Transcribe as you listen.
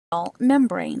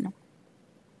membrane.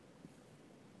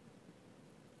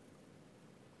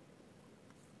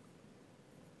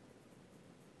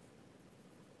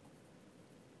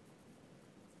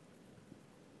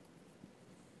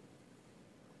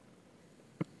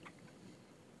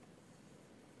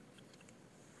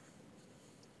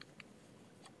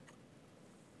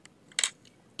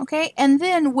 Okay, and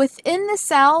then within the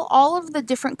cell, all of the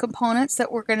different components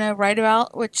that we're going to write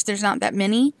about, which there's not that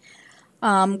many,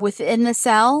 within the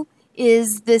cell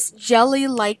is this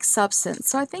jelly-like substance.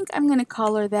 So I think I'm going to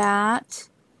color that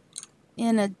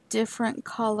in a different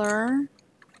color.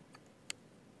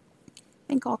 I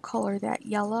think I'll color that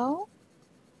yellow.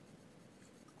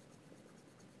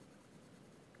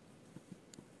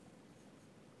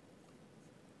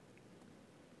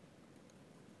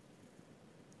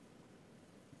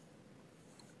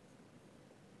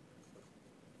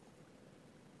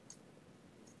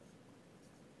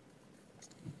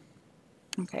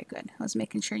 Okay, good. I was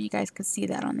making sure you guys could see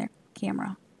that on their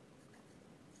camera.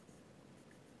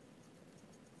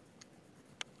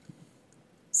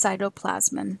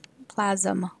 Cytoplasm.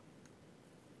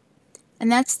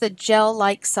 And that's the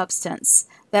gel-like substance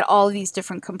that all of these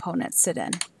different components sit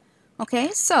in. Okay,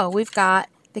 so we've got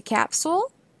the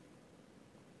capsule.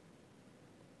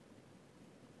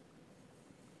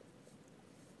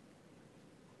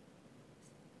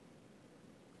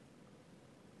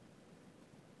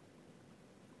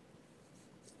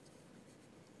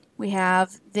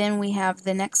 Then we have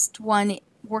the next one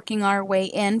working our way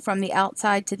in from the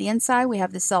outside to the inside. We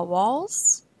have the cell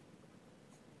walls.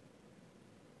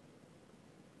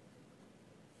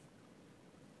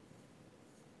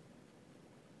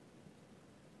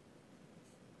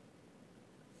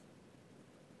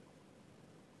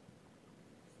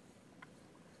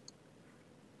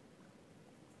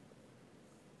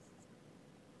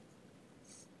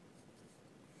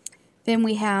 Then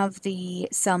we have the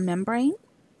cell membrane.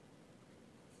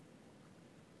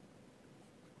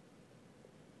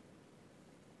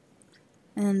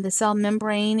 And the cell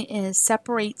membrane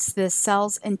separates the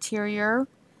cell's interior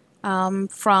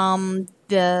from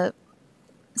the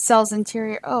cell's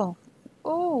interior. Oh,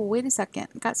 wait a second.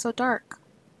 It got so dark.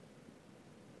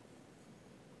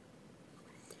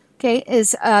 Okay,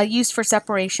 is used for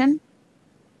separation.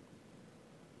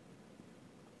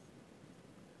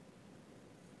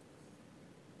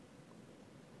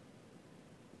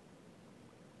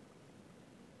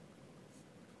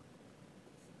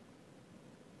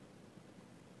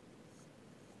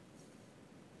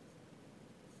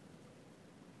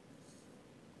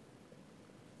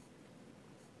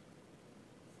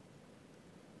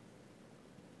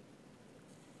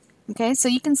 Okay, so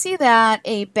you can see that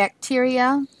a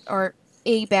bacteria or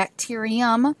a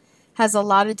bacterium has a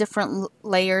lot of different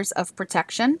layers of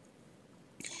protection.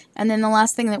 And then the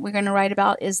last thing that we're going to write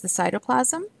about is the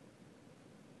cytoplasm.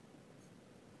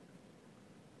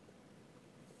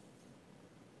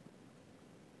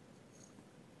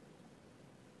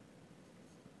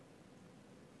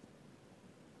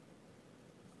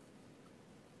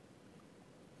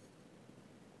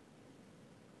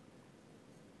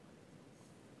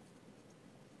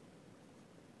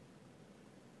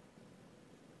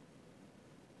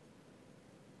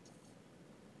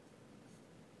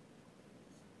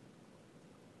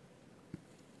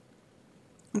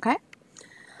 Okay.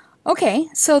 Okay,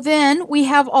 so then we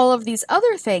have all of these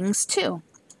other things too.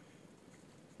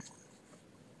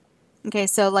 Okay,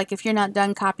 so like if you're not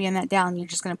done copying that down, you're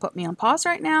just going to put me on pause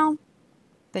right now.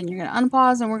 Then you're going to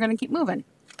unpause and we're going to keep moving.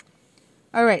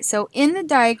 All right, so in the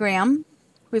diagram,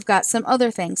 we've got some other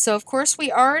things. So of course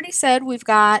we already said we've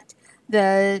got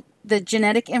the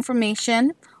genetic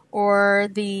information or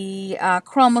the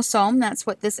chromosome. That's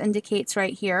what this indicates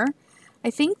right here. I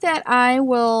think that I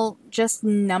will just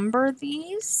number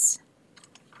these.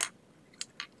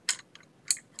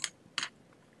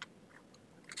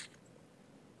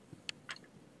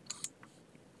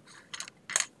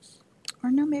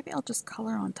 Or no, maybe I'll just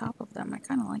color on top of them. I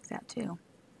kind of like that too.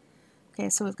 Okay,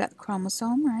 so we've got the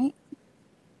chromosome, right?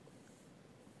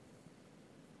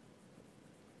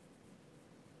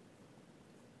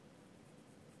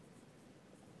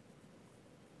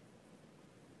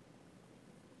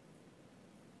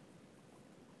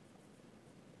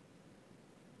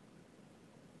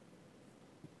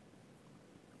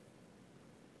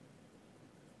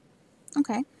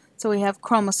 Okay, so we have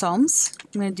chromosomes.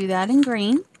 I'm going to do that in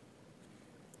green.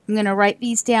 I'm going to write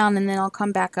these down and then I'll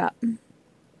come back up.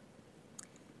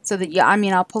 So that, yeah, I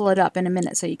mean, I'll pull it up in a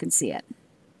minute so you can see it.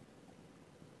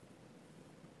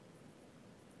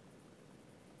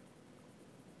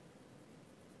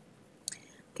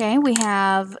 Okay, we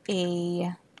have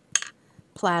a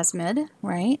plasmid,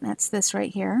 right? That's this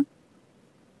right here.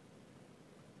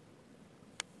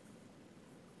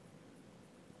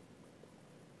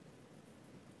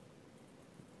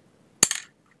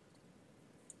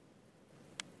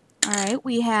 All right,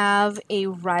 we have a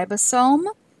ribosome.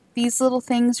 These little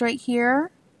things right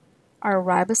here are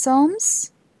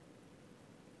ribosomes.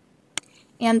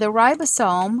 And the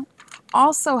ribosome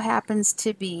also happens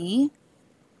to be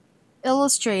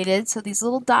illustrated, so these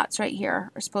little dots right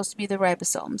here are supposed to be the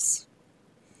ribosomes.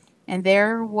 And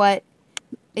they're what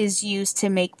is used to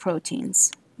make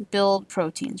proteins, build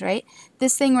proteins, right?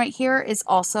 This thing right here is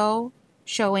also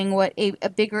showing what a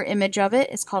bigger image of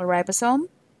it is called a ribosome.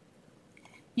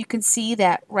 You can see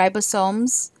that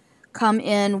ribosomes come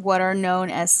in what are known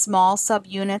as small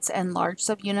subunits and large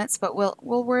subunits, but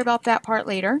we'll worry about that part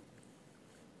later.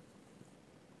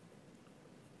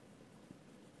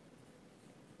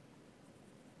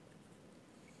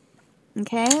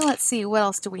 Okay, let's see, what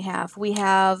else do we have? We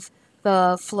have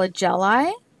the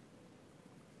flagella.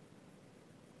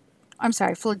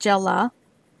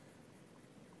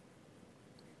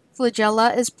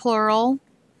 Flagella is plural.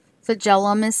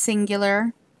 Flagellum is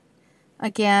singular.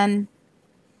 Again,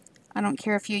 I don't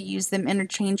care if you use them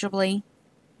interchangeably.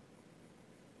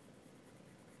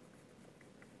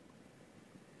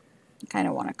 I kind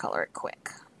of want to color it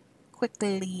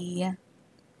quickly.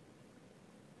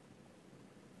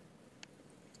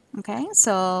 Okay,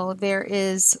 so there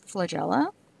is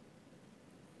flagella.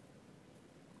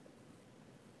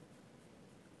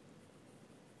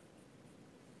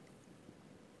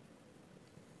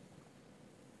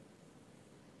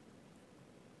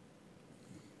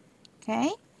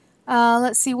 Okay,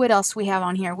 let's see what else we have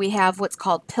on here. We have what's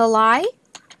called pili. I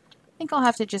think I'll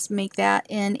have to just make that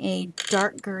in a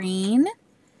dark green.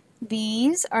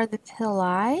 These are the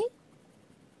pili.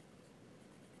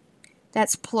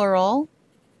 That's plural.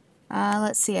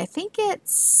 Let's see, I think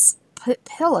it's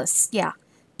pilus. Yeah,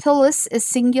 pilus is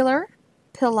singular.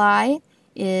 Pili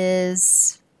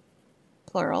is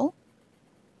plural.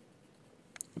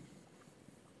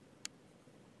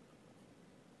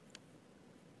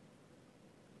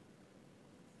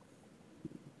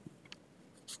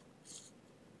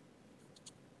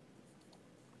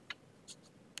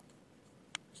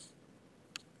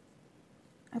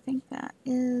 I think that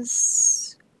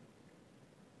is,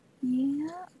 yeah,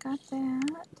 got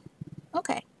that.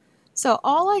 Okay, so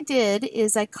all I did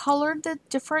is I colored the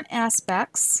different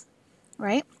aspects,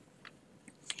 right?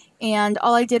 And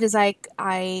all I did is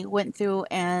I went through,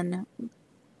 and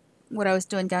what I was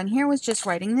doing down here was just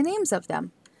writing the names of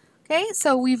them. Okay,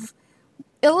 so we've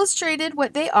illustrated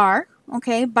what they are,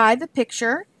 okay, by the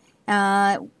picture,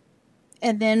 and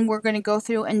then we're going to go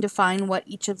through and define what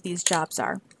each of these jobs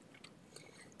are.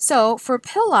 So for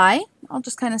pili, I'll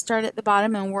just kind of start at the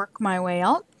bottom and work my way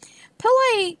out.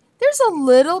 Pili, there's a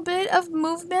little bit of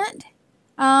movement.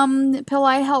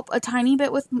 Pili help a tiny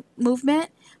bit with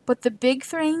movement, but the big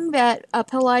thing that a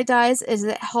pili does is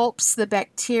it helps the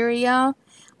bacteria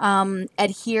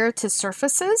adhere to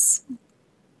surfaces.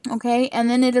 Okay, and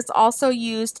then it is also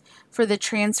used for the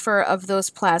transfer of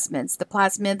those plasmids. The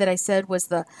plasmid that I said was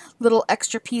the little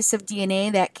extra piece of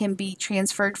DNA that can be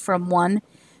transferred from one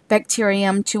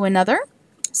bacterium to another.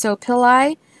 So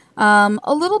pili,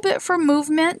 a little bit for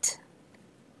movement.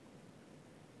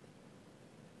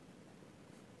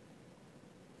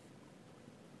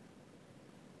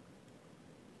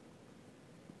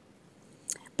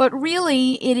 But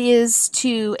really it is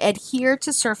to adhere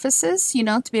to surfaces, you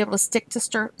know, to be able to stick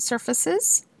to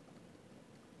surfaces.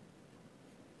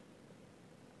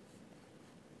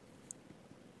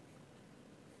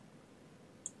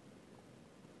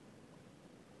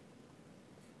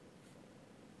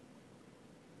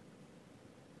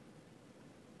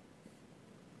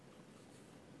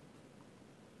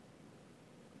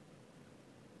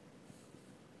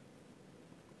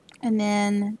 And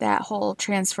then that whole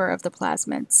transfer of the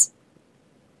plasmids.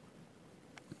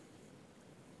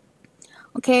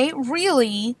 Okay,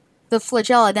 really, the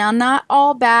flagella. Now, not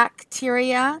all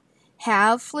bacteria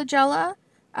have flagella,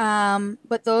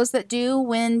 but those that do,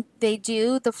 when they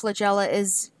do, the flagella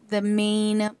is the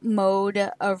main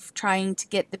mode of trying to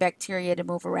get the bacteria to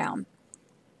move around.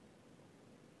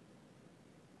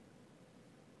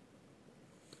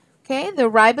 Okay, the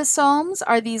ribosomes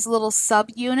are these little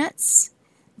subunits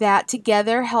that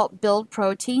together help build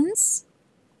proteins.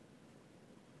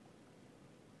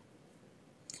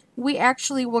 We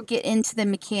actually will get into the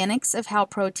mechanics of how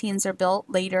proteins are built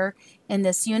later in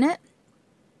this unit.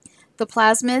 The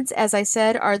plasmids, as I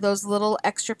said, are those little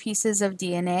extra pieces of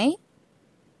DNA.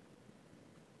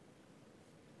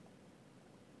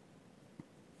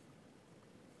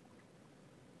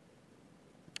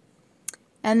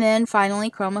 And then finally,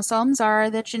 chromosomes are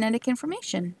the genetic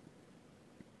information.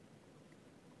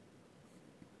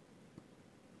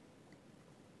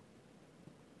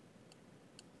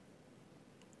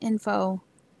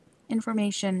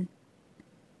 Information.